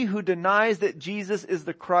 He who denies that Jesus is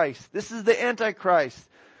the Christ. This is the Antichrist,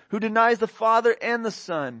 who denies the Father and the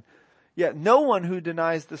Son. Yet no one who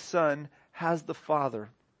denies the Son has the Father.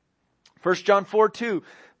 1 John 4:2,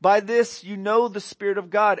 "By this you know the Spirit of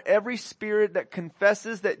God. Every spirit that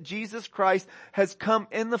confesses that Jesus Christ has come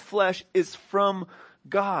in the flesh is from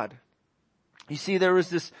God." You see, there was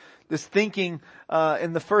this thinking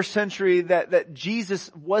in the first century that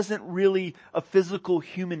Jesus wasn't really a physical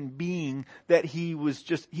human being, that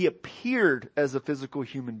he appeared as a physical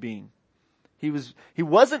human being. He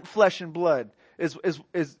wasn't flesh and blood,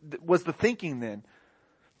 was the thinking then.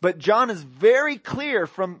 But John is very clear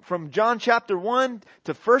from John chapter 1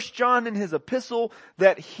 to 1 John in his epistle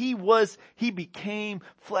that he became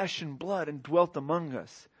flesh and blood and dwelt among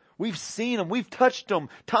us. We've seen him. We've touched him.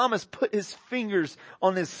 Thomas put his fingers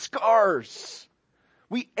on his scars.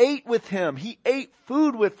 We ate with him. He ate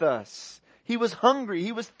food with us. He was hungry.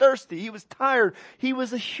 He was thirsty. He was tired. He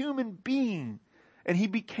was a human being. And he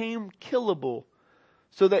became killable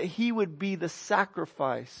so that he would be the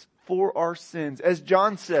sacrifice for our sins. As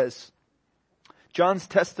John says, John's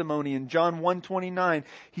testimony in John 1:29,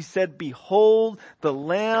 he said, "Behold the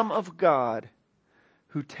Lamb of God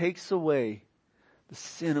who takes away the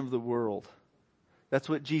sin of the world." That's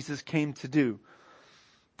what Jesus came to do.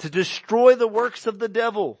 To destroy the works of the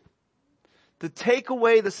devil. To take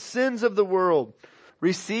away the sins of the world.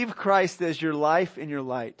 Receive Christ as your life and your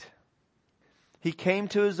light. He came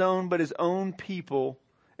to his own, but his own people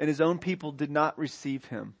did not receive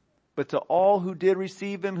him. But to all who did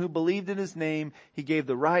receive him, who believed in his name, he gave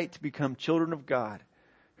the right to become children of God,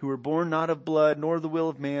 who were born not of blood, nor of the will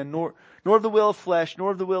of man, nor of the will of flesh,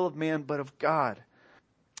 nor of the will of man, but of God.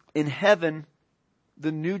 In heaven,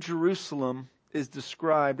 the New Jerusalem is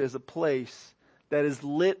described as a place that is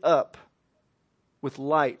lit up with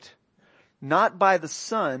light, not by the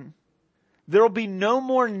sun. There will be no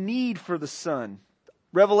more need for the sun.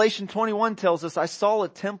 Revelation 21 tells us, "I saw a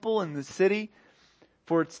temple in the city,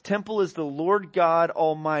 for its temple is the Lord God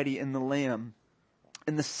Almighty and the Lamb.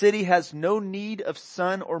 And the city has no need of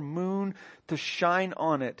sun or moon to shine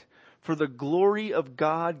on it, for the glory of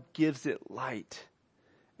God gives it light.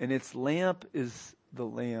 And its lamp is the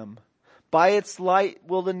Lamb. By its light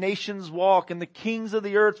will the nations walk, and the kings of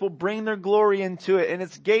the earth will bring their glory into it, and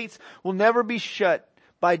its gates will never be shut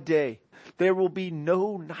by day. There will be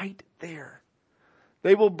no night there.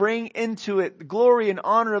 They will bring into it the glory and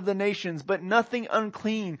honor of the nations, but nothing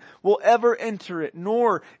unclean will ever enter it,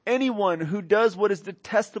 nor anyone who does what is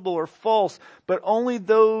detestable or false, but only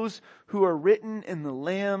those who are written in the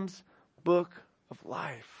Lamb's book of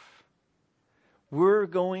life. We're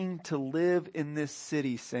going to live in this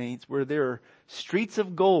city, saints, where there are streets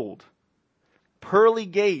of gold, pearly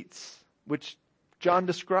gates, which John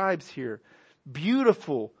describes here,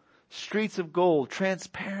 beautiful streets of gold,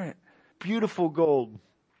 transparent, beautiful gold,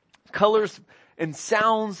 colors and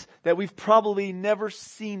sounds that we've probably never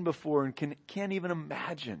seen before and can't even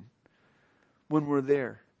imagine when we're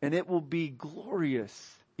there. And it will be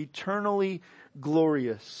glorious, eternally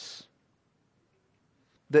glorious.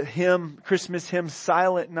 The hymn, Christmas hymn,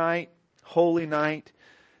 Silent Night, Holy Night,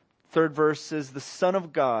 third verse says, the Son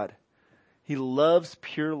of God, He loves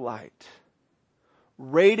pure light.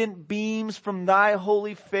 Radiant beams from thy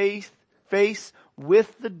holy face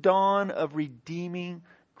with the dawn of redeeming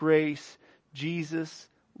grace, Jesus,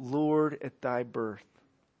 Lord, at thy birth.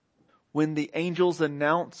 When the angels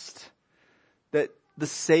announced that the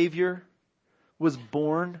Savior was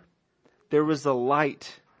born, there was a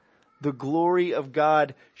light. The glory of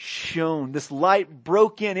God shone. This light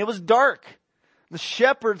broke in. It was dark. The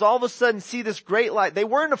shepherds all of a sudden see this great light. They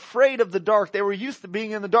weren't afraid of the dark. They were used to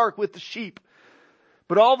being in the dark with the sheep.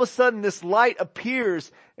 But all of a sudden this light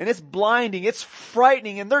appears and it's blinding, it's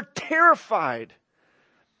frightening, and they're terrified.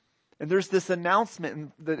 And there's this announcement,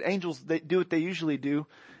 and the angels, they do what they usually do,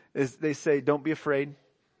 is they say, don't be afraid.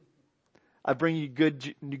 I bring you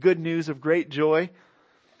good news of great joy.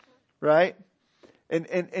 Right?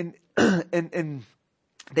 And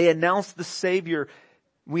they announce the Savior.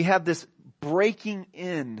 We have this breaking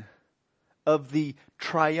in of the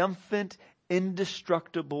triumphant,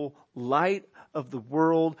 indestructible light of the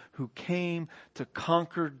world who came to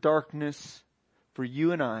conquer darkness for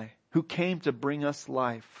you and I, who came to bring us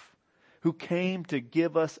life, who came to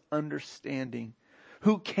give us understanding,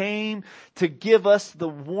 who came to give us the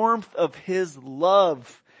warmth of His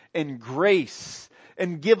love and grace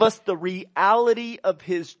and give us the reality of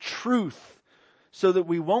His truth so that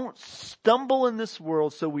we won't stumble in this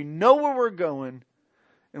world, so we know where we're going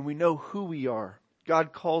and we know who we are.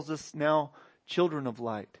 God calls us now children of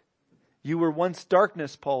light. You were once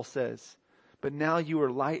darkness, Paul says, but now you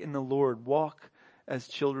are light in the Lord. Walk as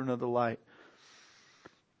children of the light.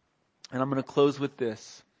 And I'm going to close with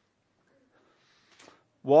this.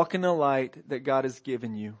 Walk in the light that God has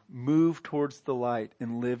given you. Move towards the light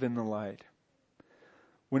and live in the light.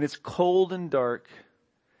 When it's cold and dark,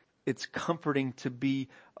 it's comforting to be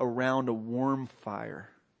around a warm fire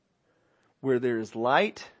where there is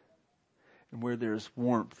light and where there is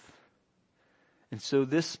warmth. And so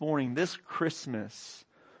this morning, this Christmas,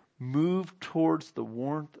 move towards the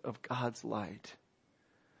warmth of God's light,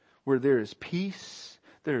 where there is peace,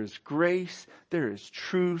 there is grace, there is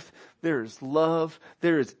truth, there is love,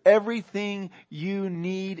 there is everything you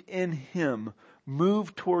need in Him.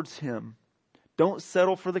 Move towards Him. Don't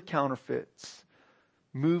settle for the counterfeits.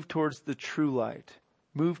 Move towards the true light.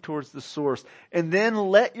 Move towards the source. And then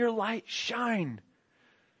let your light shine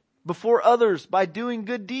before others by doing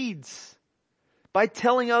good deeds, by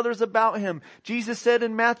telling others about Him. Jesus said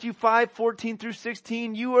in Matthew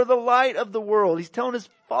 5:14-16, you are the light of the world. He's telling His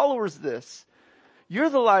followers this. You're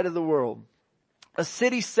the light of the world. A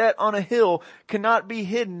city set on a hill cannot be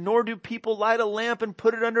hidden, nor do people light a lamp and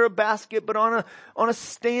put it under a basket, but on a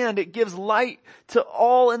stand. It gives light to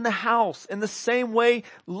all in the house. In the same way,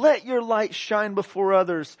 let your light shine before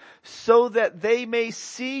others, so that they may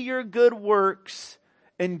see your good works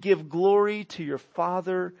and give glory to your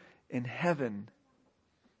Father in heaven.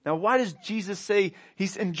 Now, why does Jesus say,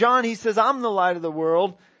 in John he says, I'm the light of the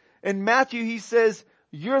world. In Matthew he says,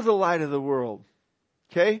 you're the light of the world.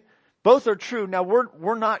 Okay? Both are true. Now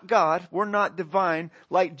we're not God. We're not divine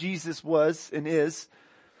like Jesus was and is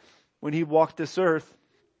when He walked this earth.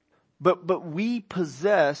 But we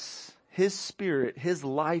possess His Spirit, His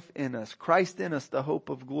life in us, Christ in us, the hope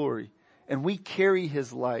of glory. And we carry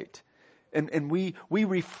His light. And we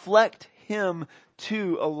reflect Him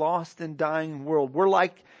to a lost and dying world. We're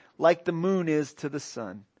like the moon is to the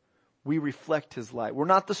sun. We reflect His light. We're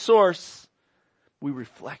not the source. We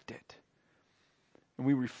reflect it. And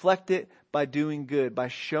we reflect it by doing good, by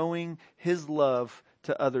showing His love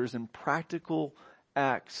to others in practical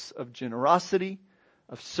acts of generosity,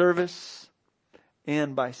 of service,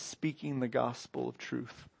 and by speaking the gospel of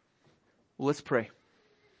truth. Well, let's pray.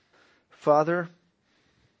 Father,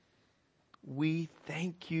 we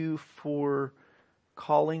thank You for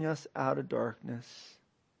calling us out of darkness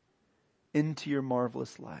into Your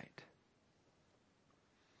marvelous light.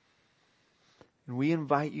 And we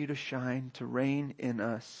invite You to shine, to reign in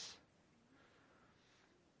us,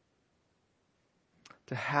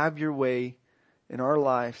 to have Your way in our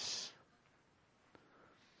lives,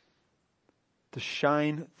 to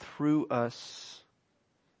shine through us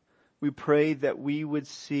We pray that we would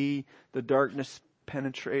see the darkness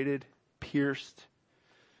penetrated, pierced,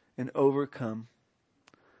 and overcome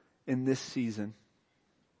in this season.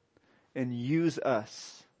 And use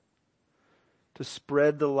us to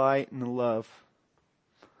spread the light and the love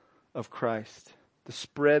of Christ. To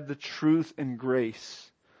spread the truth and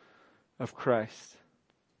grace of Christ.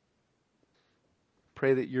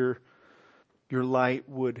 Pray that your light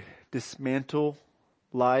would dismantle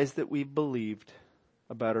lies that we've believed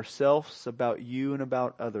about ourselves, about you, and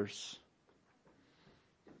about others.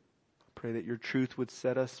 Pray that your truth would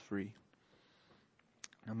set us free.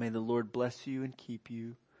 Now may the Lord bless you and keep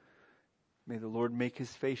you. May the Lord make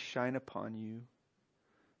his face shine upon you.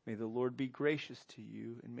 May the Lord be gracious to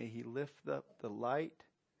you, and may he lift up the light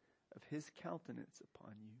of his countenance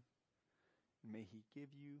upon you. And may he give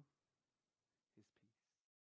you